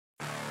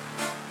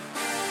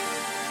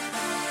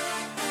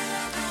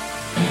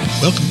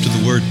Welcome to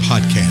the Word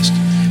Podcast.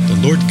 The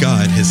Lord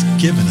God has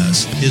given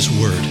us His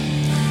Word.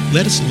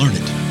 Let us learn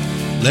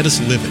it. Let us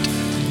live it.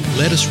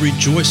 Let us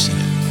rejoice in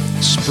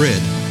it.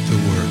 Spread the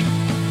Word.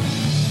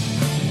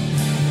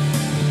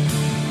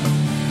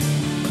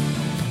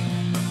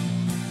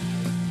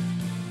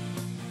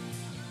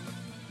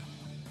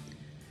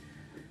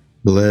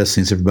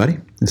 Blessings, everybody.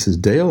 This is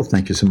Dale.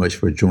 Thank you so much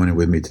for joining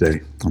with me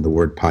today on the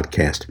Word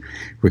Podcast.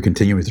 We're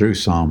continuing through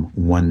Psalm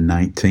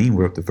 119.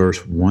 We're up to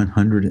verse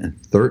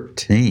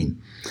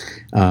 113.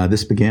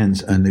 This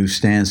begins a new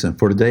stanza. And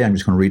for today, I'm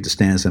just going to read the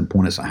stanza and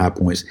point at some high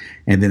points.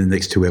 And then in the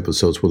next two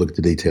episodes, we'll look at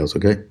the details,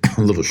 okay?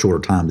 A little shorter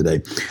time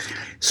today.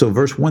 So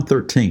verse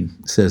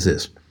 113 says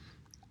this: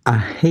 I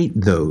hate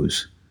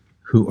those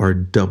who are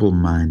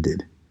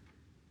double-minded,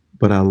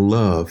 but I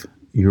love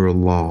your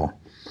law.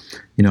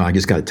 You know, I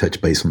just got to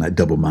touch base on that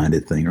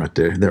double-minded thing right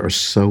there. There are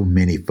so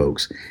many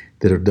folks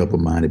that are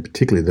double-minded,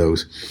 particularly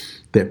those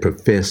that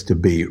profess to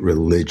be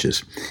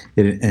religious.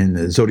 And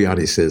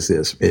Zodhiates says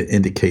this: it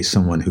indicates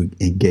someone who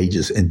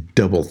engages in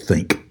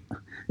double-think.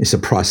 It's a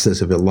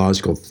process of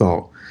illogical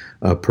thought,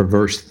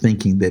 perverse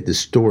thinking that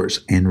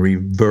distorts and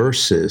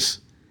reverses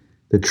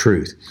the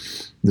truth.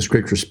 The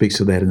Scripture speaks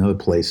of that in other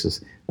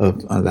places,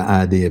 of the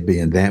idea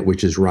being that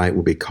which is right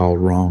will be called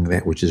wrong,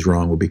 that which is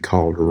wrong will be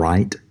called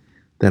right.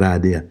 That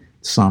idea.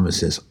 The psalmist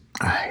says,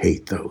 I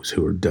hate those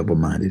who are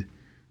double-minded,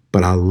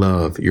 but I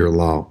love your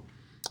law.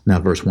 Now,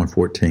 verse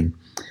 114,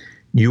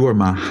 you are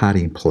my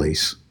hiding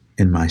place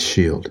and my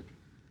shield.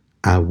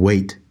 I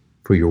wait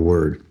for your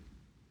word.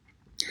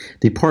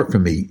 Depart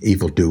from me,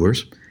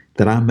 evildoers,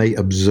 that I may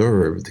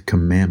observe the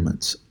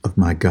commandments of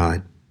my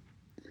God.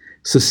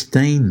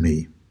 Sustain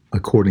me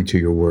according to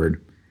your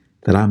word,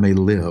 that I may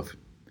live,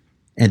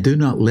 and do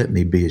not let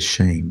me be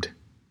ashamed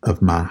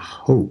of my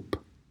hope.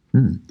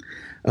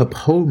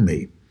 Uphold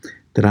me,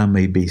 that I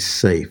may be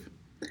safe,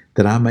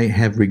 that I may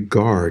have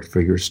regard for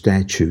your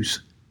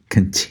statutes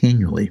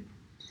continually.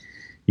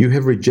 You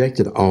have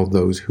rejected all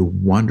those who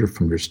wander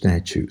from your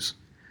statutes,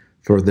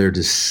 for their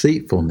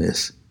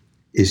deceitfulness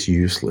is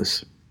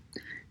useless.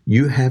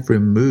 You have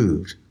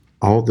removed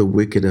all the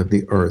wicked of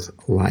the earth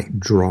like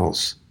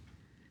dross.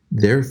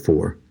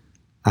 Therefore,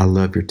 I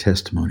love your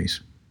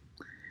testimonies.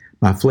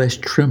 My flesh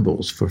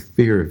trembles for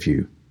fear of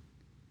you,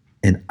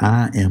 and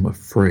I am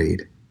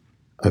afraid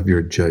of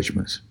your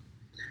judgments.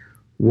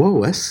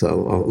 Whoa, that's a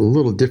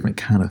little different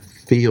kind of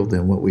feel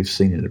than what we've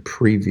seen in the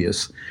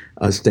previous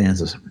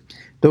stanzas.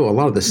 Though a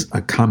lot of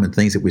the common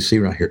things that we see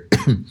right here,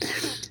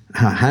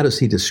 how does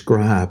he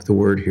describe the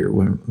word here?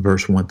 When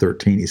verse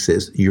 113, he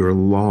says, your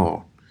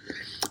law.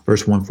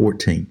 Verse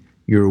 114,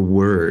 your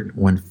word.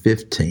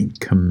 115,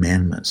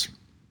 commandments.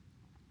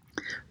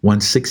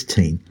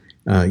 116,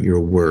 your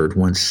word.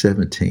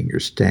 117, your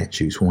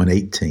statutes.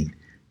 118,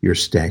 your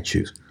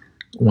statutes.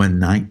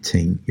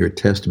 119, your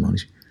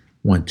testimonies.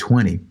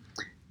 120,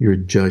 your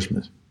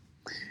judgments.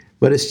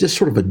 But it's just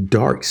sort of a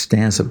dark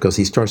stanza because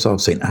he starts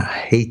off saying, I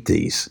hate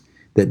these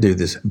that do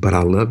this, but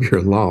I love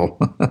your law.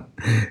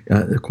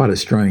 Quite a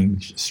strong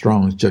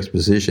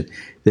juxtaposition.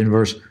 Then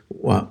verse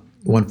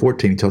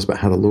 114, he talks about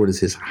how the Lord is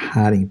his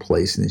hiding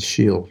place and his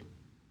shield.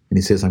 And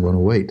he says, I'm going to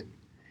wait.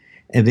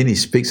 And then he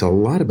speaks a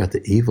lot about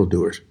the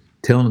evildoers,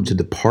 telling them to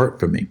depart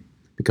from me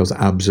because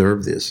I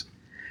observe this.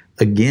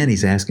 Again,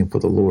 he's asking for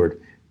the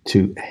Lord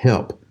to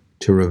help,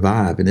 to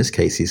revive. In this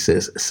case, he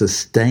says,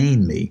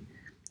 sustain me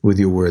with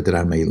your word that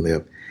I may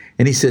live.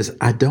 And he says,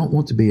 I don't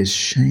want to be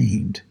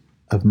ashamed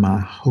of my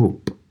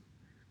hope.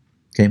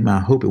 Okay, my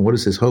hope. And what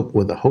is his hope?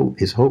 Well,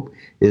 his hope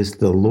is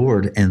the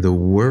Lord and the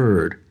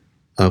word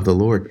of the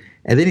Lord.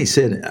 And then he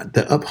said,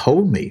 to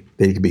uphold me,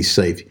 that he could be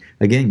safe.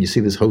 Again, you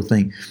see this whole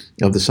thing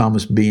of the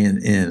psalmist being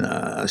in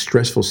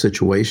stressful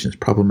situations,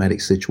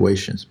 problematic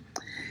situations.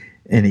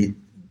 And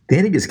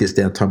then he just gets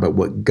down to talk about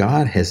what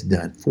God has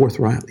done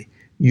forthrightly.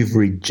 You've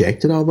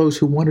rejected all those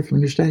who wander from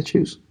your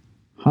statutes?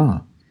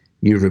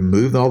 You've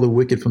removed all the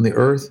wicked from the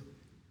earth?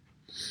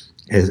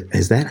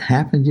 Has that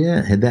happened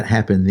yet? Had that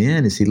happened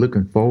then? Is he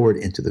looking forward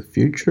into the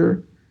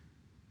future?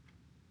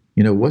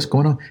 You know, what's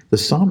going on? The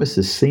psalmist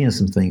is seeing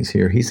some things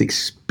here. He's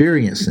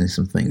experiencing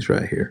some things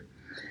right here.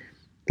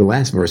 The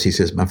last verse, he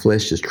says, my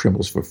flesh just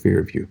trembles for fear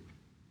of you,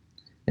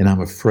 and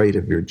I'm afraid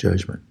of your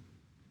judgment.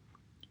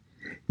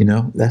 You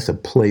know, that's a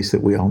place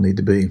that we all need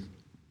to be.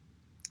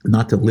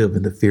 Not to live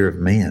in the fear of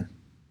man,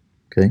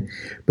 okay,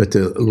 but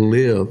to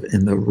live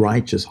in the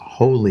righteous,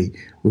 holy,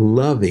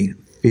 loving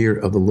fear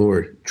of the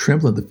Lord,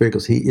 trembling at the fear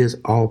because he is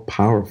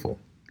all-powerful,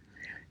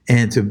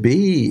 and to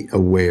be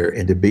aware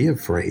and to be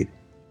afraid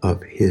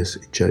of his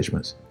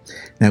judgments.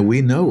 Now,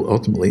 we know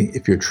ultimately,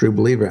 if you're a true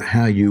believer,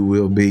 how you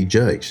will be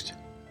judged.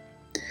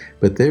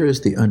 But there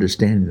is the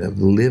understanding of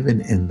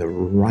living in the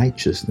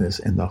righteousness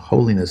and the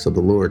holiness of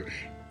the Lord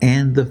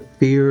and the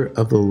fear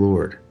of the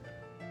Lord.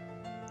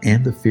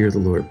 And the fear of the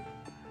Lord.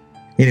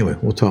 Anyway,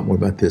 we'll talk more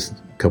about this in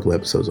a couple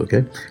episodes,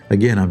 okay?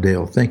 Again, I'm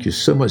Dale. Thank you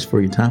so much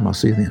for your time. I'll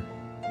see you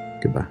then.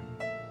 Goodbye.